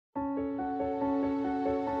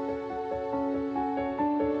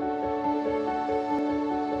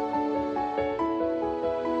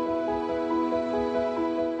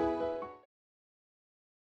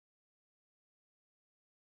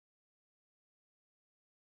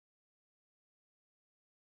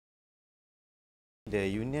The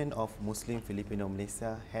Union of Muslim Filipino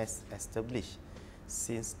Malaysia has established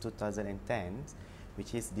since 2010,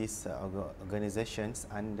 which is this organizations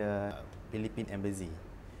under Philippine Embassy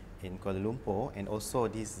in Kuala Lumpur, and also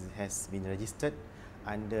this has been registered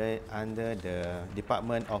under the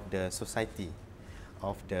Department of the Society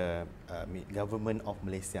of the Government of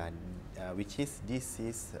Malaysia, which is this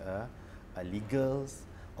is a legal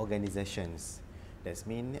organizations. That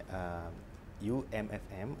means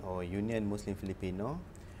UMFM or Union Muslim Filipino,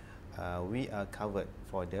 we are covered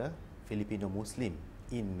for the Filipino Muslim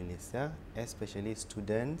in Malaysia, especially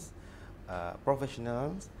students,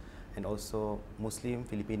 professionals, and also Muslim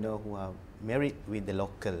Filipino who are married with the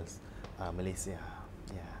locals, Malaysia.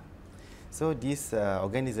 Yeah. So these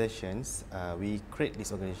organizations, we create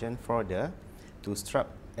this organization to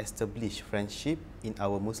establish friendship in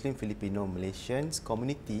our Muslim Filipino Malaysians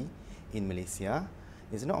community in Malaysia.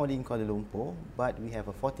 It's not only in Kuala Lumpur, but we have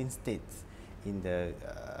 14 states in the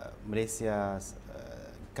Malaysia's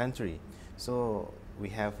country. So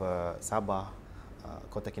we have Sabah,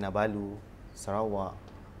 Kota Kinabalu, Sarawak,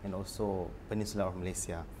 and also Peninsula of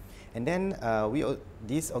Malaysia. And then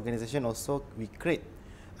this organization also we create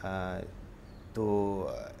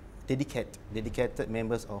to dedicated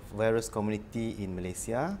members of various community in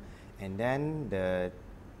Malaysia. And then the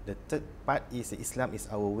third part is Islam is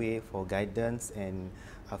our way for guidance and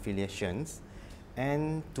affiliations,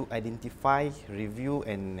 and to identify, review,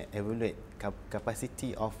 and evaluate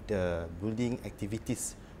capacity of the building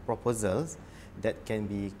activities proposals that can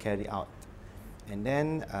be carried out. And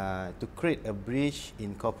then to create a bridge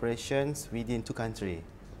in cooperations within two countries,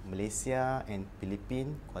 Malaysia and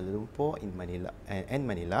Philippines, Kuala Lumpur in Manila and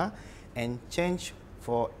Manila, and change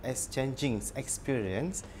for exchanging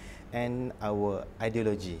experience and our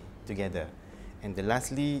ideology together. And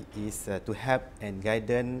lastly is to help and guide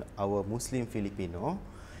our Muslim Filipino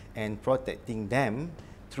and protecting them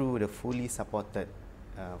through the fully supported,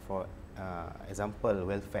 for example,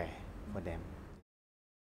 welfare for them.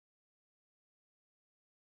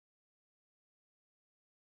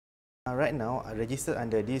 Right now, registered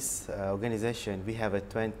under this organization, we have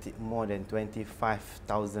more than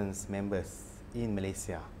 25,000 members in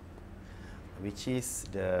Malaysia, which is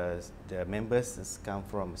the members come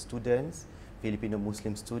from students, Filipino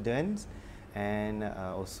Muslim students, and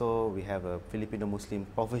also we have Filipino Muslim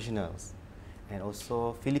professionals, and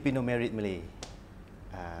also Filipino married Malay,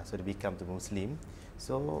 so they become the Muslim.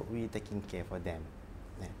 So we taking care for them.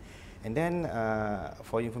 And then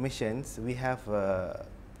for information, we have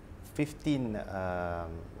 15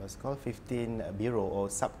 15 bureau or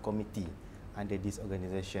subcommittee under these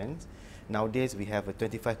organizations. Nowadays, we have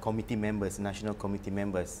 25 committee members, national committee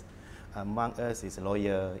members. Among us is a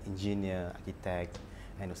lawyer, engineer, architect,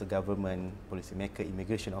 and also government, policymaker,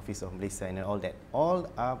 immigration officer of Malaysia, and all that. All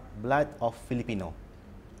are blood of Filipino.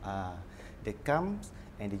 They come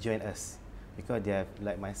and they join us because they have,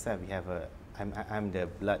 like myself, we have I'm the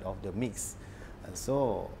blood of the mix.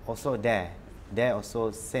 So also they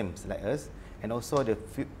also same like us, and also the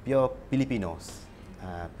pure Filipinos.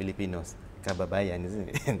 Filipinos. Kababayan, isn't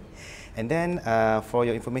it? And then for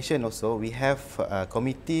your information also, we have a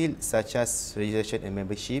committee such as registration and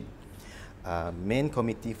membership, main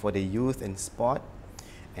committee for the youth and sport,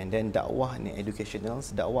 and then dakwah and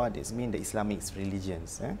educationals. Dakwah, this means the Islamic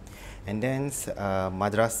religions. And then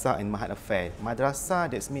madrasah and mahat affair. Madrasah,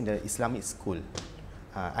 that means the Islamic school.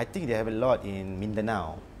 I think they have a lot in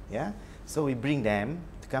Mindanao. Yeah, so we bring them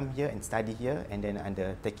to come here and study here, and then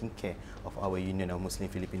under taking care of our Union of Muslim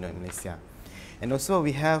Filipino in Malaysia. And also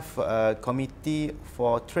we have a committee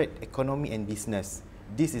for trade, economy, and business.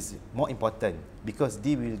 This is more important because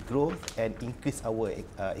they will grow and increase our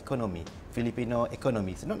economy, Filipino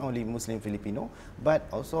economies, not only Muslim Filipino, but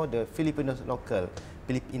also the Filipinos local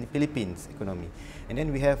in Philippines economy. And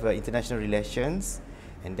then we have international relations,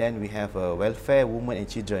 and then we have welfare, women and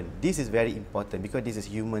children. This is very important because this is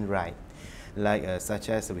human right, like such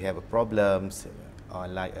as we have problems, or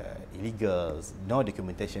like illegals, no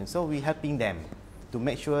documentation. So we helping them to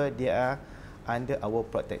make sure they are under our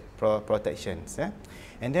protections.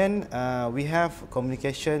 And then we have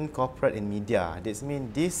communication, corporate, and media. This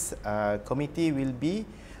means this committee will be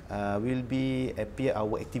appear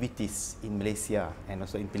our activities in Malaysia and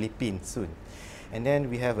also in Philippines soon. And then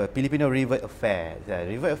we have a Filipino River Affair.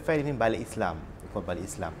 River Affair means Balik Islam. We call Balik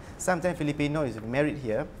Islam. Sometimes Filipino is married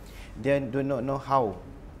here, they do not know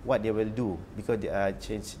what they will do because they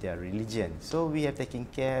change their religion. So we have taken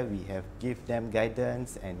care, we have give them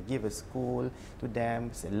guidance and give a school to them,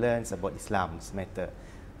 learns about Islam's matter.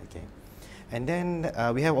 Okay. And then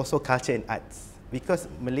we have also culture and arts.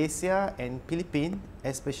 because Malaysia and Philippines,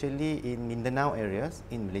 especially in Mindanao areas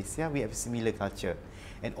in Malaysia, we have similar culture.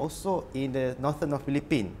 And also in the northern of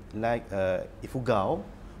Philippines, like Ifugao,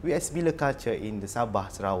 we have similar culture in the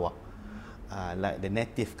Sabah, Sarawak, like the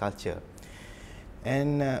native culture.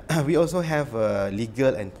 And we also have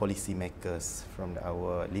legal and policy makers from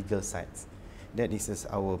our legal sides. That is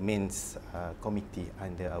our main committee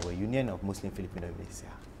under our Union of Muslim Filipinos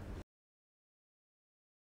Malaysia.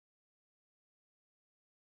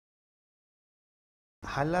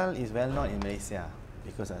 Halal is well known in Malaysia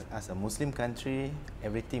because as a Muslim country,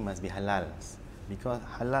 everything must be halal. Because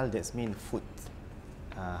halal, that means food.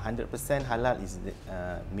 100% halal is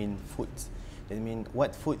mean food. That means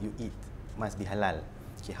what food you eat must be halal.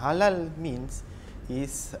 Okay, halal means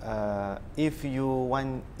is if you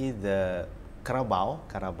want eat the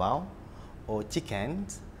carabao or chicken,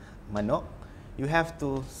 manok, you have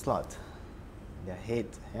to slaughter their head,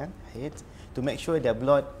 head to make sure their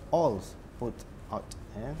blood all put out,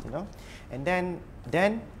 you know, and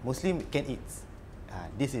then Muslim can eat.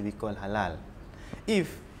 This is we call halal.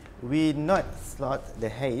 If we not slaughter the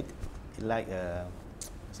head like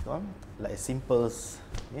what's called like a simple,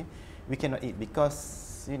 okay, we cannot eat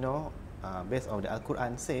because you know based on the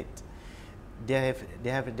Al-Quran said there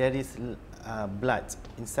is blood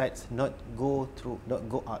inside, not go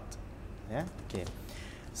out. Yeah, okay.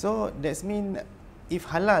 So that means if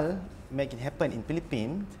halal make it happen in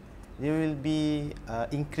Philippines, there will be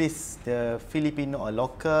increase the Filipino or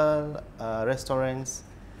local restaurants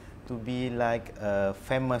to be like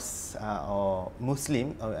famous or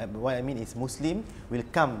Muslim. What I mean is Muslim will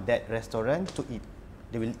come that restaurant to eat.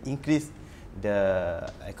 They will increase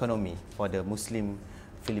the economy for the Muslim,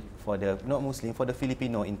 for the not Muslim, for the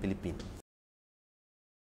Filipino in Philippines.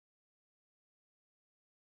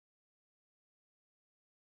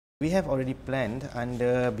 We have already planned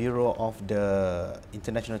under Bureau of the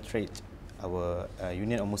International Trade, our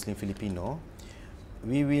Union of Muslim Filipino.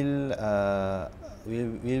 We will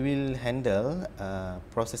handle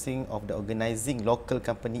processing of the organizing local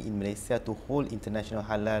company in Malaysia to hold International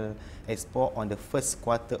Halal Expo on the first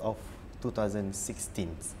quarter of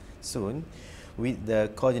 2016 soon, with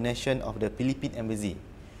the coordination of the Philippine Embassy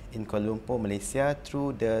in Kuala Lumpur, Malaysia,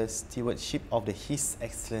 through the stewardship of the His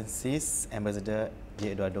Excellency's Ambassador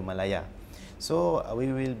Dato Malaya. So we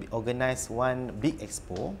will organize one big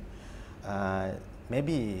expo,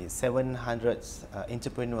 maybe 700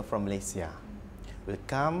 entrepreneurs from Malaysia will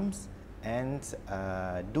come and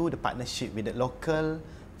do the partnership with the local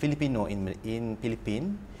Filipino in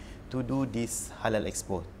Philippines to do this Halal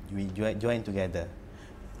Expo. We join together.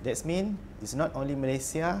 That means it's not only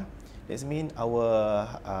Malaysia. That means our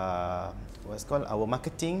what's called our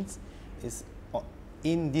marketing is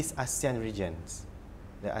in these ASEAN regions,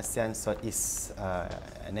 the ASEAN Southeast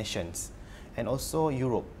nations, and also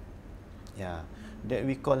Europe. Yeah, that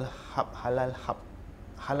we call halal hub.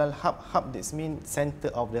 Halal hub. That means center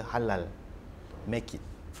of the halal. Make it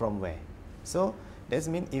from where? So that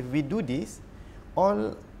means if we do this,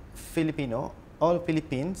 all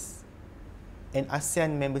Philippines and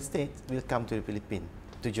ASEAN member states will come to the Philippines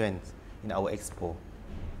to join in our expo.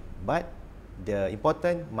 But the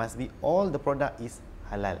important must be all the product is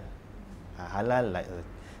halal. Halal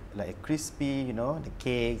like a crispy, you know, the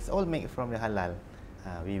cakes all made from the halal.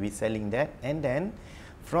 We be selling that, and then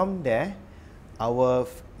from there our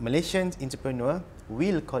Malaysian entrepreneur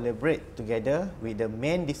will collaborate together with the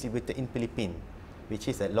main distributor in Philippines, which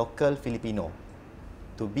is a local Filipino,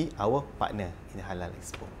 to be our partner in the Halal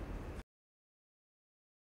Expo.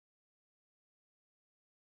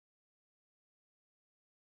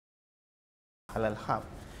 Halal hub,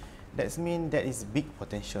 that means that is big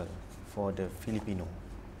potential for the Filipino,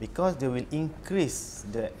 because they will increase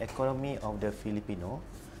the economy of the Filipino,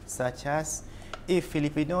 such as if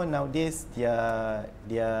Filipino nowadays they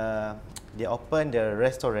open the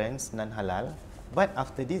restaurants non-halal, but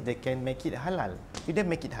after this they can make it halal. If they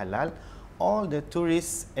make it halal, all the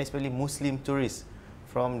tourists, especially Muslim tourists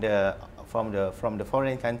from the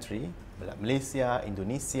foreign country, like Malaysia,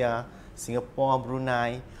 Indonesia, Singapore,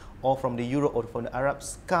 Brunei, or from the Europe or from the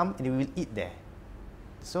Arabs, come and they will eat there.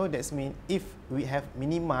 So that means if we have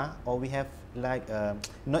minima, or we have like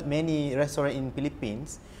not many restaurant in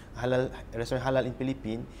Philippines, restaurant halal in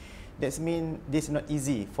Philippines, that means this is not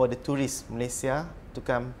easy for the tourists Malaysia to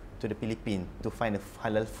come to the Philippines to find a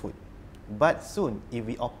halal food. But soon, if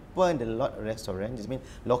we open the lot restaurant, this means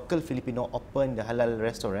local Filipino open the halal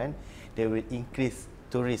restaurant, they will increase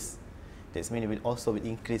tourists. That means it will also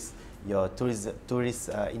increase your tourist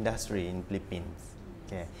industry in Philippines.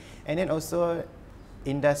 Okay, and then also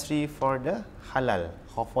industry for the halal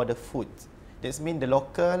or for the food. That means the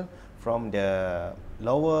local from the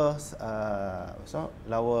lower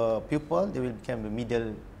lower pupil, they will become the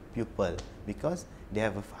middle pupil because they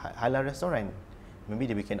have a halal restaurant.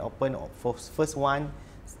 Maybe we can open first one,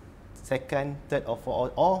 second, third, or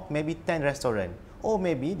fourth, or maybe 10 restaurant, or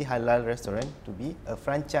maybe the halal restaurant to be a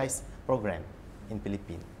franchise program in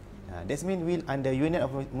Philippines. That means we'll, under Union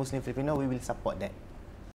of Muslim Filipino, we will support that.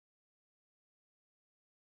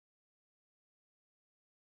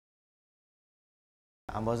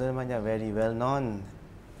 Ambassador Mazlan, very well-known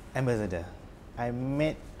ambassador. I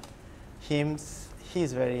met him. He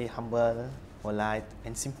is very humble, polite,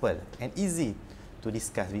 and simple, and easy to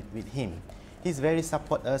discuss with him. He's very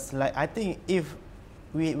support us. Like, I think if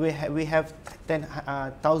we have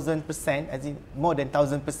 10,000%, as in more than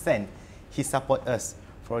 1,000%, he support us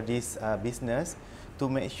for this business to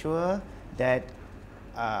make sure that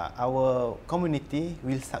our community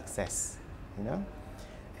will success. You know.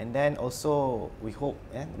 And then also we hope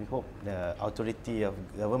the authority of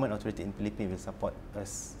government authority in Philippines will support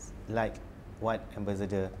us like what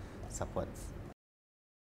ambassador supports.